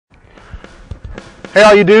Hey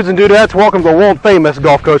all you dudes and dudettes, welcome to the world famous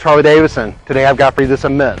Gulf Coast Harley-Davidson. Today I've got for you this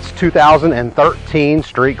immense 2013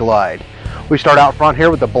 Street Glide. We start out front here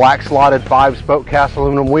with the black slotted 5-spoke cast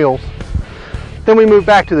aluminum wheels. Then we move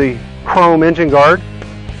back to the chrome engine guard,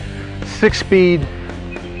 6-speed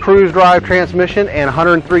cruise drive transmission and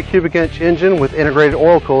 103 cubic inch engine with integrated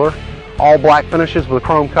oil cooler. All black finishes with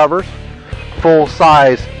chrome covers. Full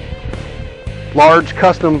size large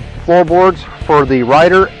custom floorboards for the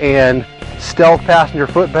rider and stealth passenger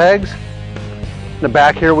foot bags. In the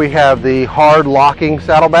back here we have the hard locking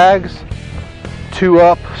saddlebags,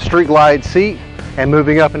 2-up Street Glide seat, and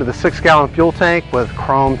moving up into the 6-gallon fuel tank with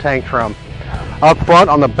chrome tank trim. Up front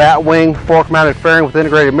on the Batwing fork mounted fairing with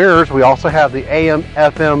integrated mirrors, we also have the AM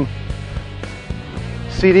FM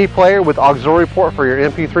CD player with auxiliary port for your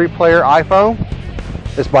MP3 player iPhone.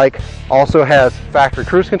 This bike also has factory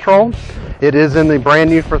cruise control. It is in the brand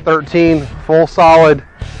new for 13 full solid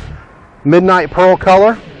midnight pearl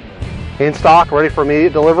color, in stock, ready for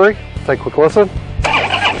immediate delivery. Take a quick listen.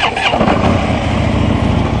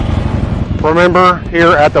 Remember, here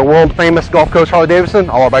at the world famous Gulf Coast Harley-Davidson,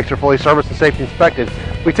 all our bikes are fully serviced and safety inspected.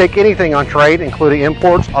 We take anything on trade, including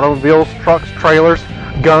imports, automobiles, trucks, trailers,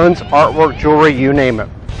 guns, artwork, jewelry, you name it.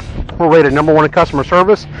 We're rated #1 in customer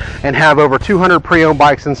service and have over 200 pre-owned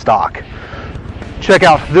bikes in stock. Check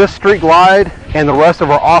out this Street Glide and the rest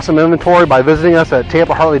of our awesome inventory by visiting us at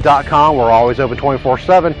tampaharley.com. We're always open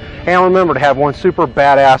 24/7. And remember to have one super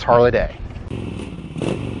badass Harley day.